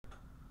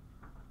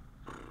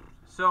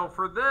So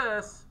for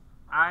this,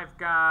 I've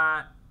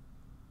got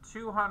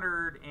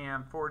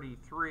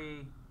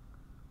 243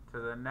 to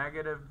the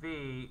negative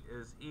v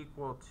is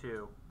equal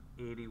to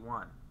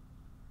 81.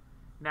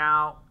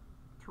 Now,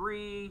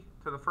 3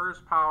 to the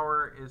first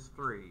power is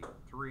 3.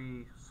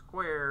 3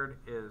 squared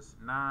is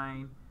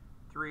 9.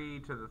 3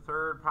 to the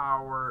third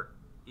power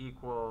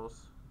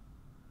equals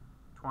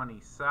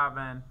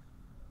 27.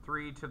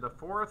 3 to the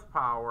fourth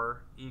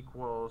power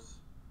equals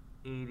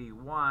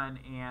 81.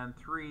 And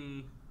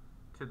 3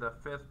 to the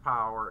fifth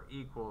power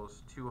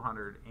equals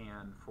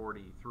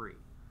 243.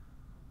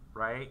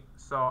 Right?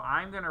 So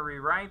I'm going to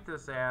rewrite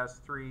this as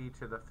 3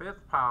 to the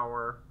fifth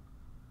power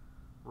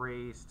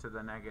raised to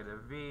the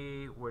negative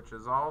v, which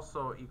is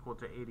also equal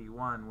to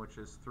 81, which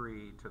is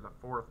 3 to the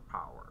fourth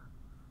power.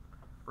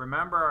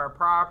 Remember our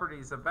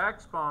properties of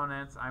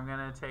exponents. I'm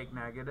going to take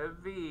negative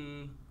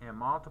v and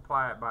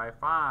multiply it by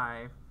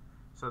 5.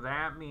 So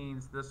that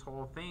means this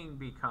whole thing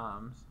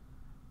becomes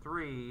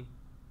 3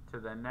 to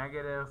the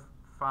negative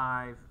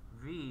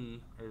 5v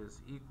is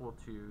equal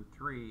to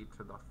 3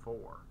 to the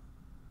 4.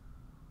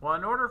 Well,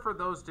 in order for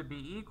those to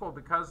be equal,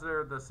 because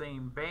they're the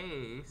same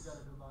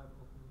base,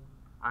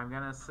 I'm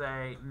going to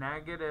say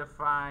negative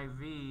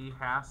 5v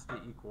has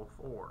to equal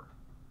 4,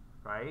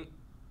 right?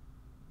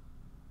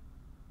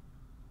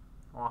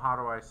 Well, how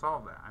do I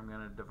solve that? I'm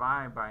going to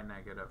divide by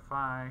negative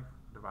 5,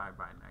 divide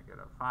by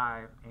negative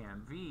 5,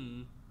 and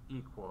v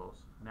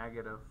equals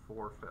negative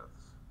 4/5.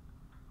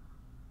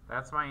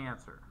 That's my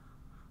answer.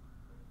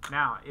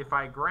 Now, if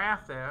I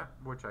graph that,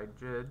 which I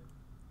did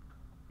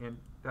in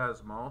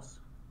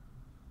Desmos,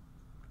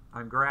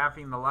 I'm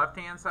graphing the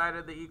left-hand side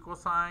of the equal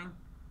sign.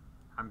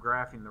 I'm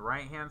graphing the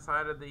right-hand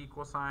side of the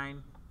equal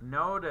sign.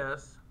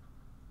 Notice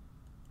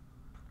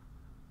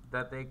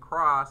that they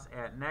cross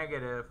at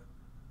negative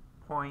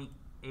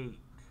 0.8.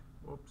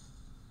 Whoops.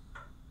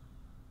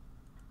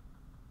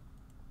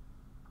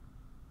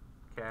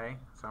 Okay,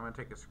 so I'm going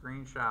to take a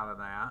screenshot of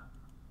that.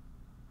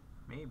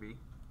 Maybe.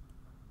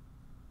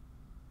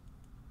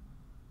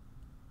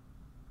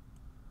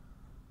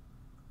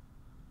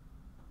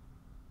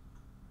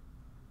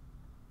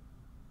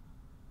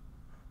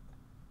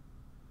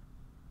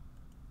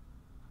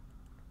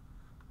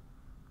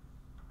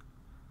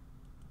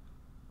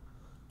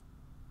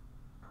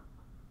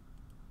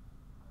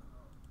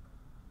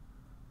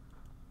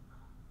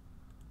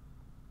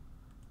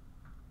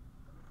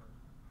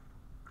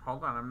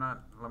 Hold on,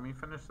 let me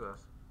finish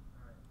this.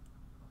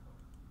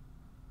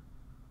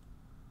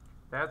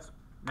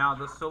 Now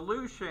the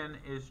solution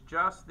is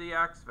just the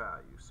x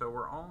value, so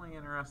we're only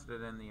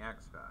interested in the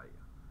x value.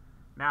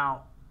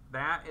 Now,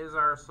 that is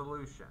our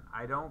solution.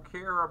 I don't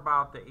care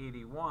about the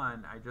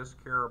 81, I just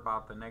care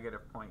about the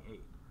negative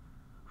 0.8.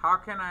 How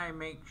can I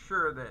make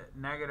sure that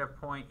negative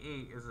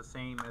 0.8 is the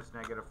same as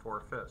negative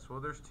 4/5? Well,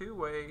 there's two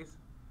ways.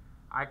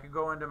 I could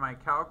go into my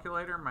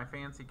calculator, my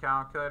fancy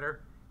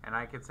calculator, and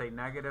I could say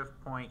negative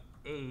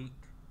 0.8,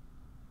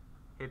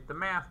 hit the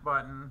math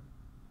button,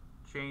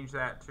 change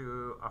that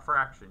to a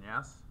fraction,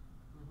 yes?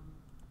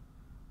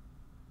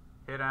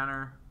 Hit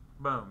enter,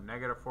 boom,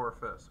 negative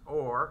 4/5.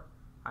 Or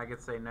I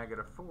could say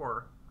negative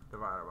 4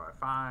 divided by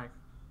 5.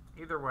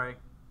 Either way.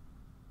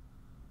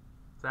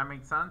 Does that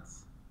make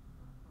sense?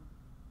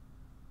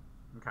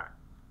 Okay.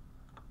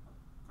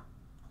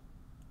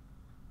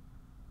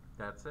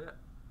 That's it.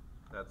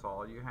 That's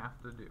all you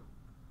have to do.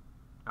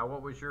 Now,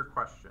 what was your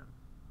question?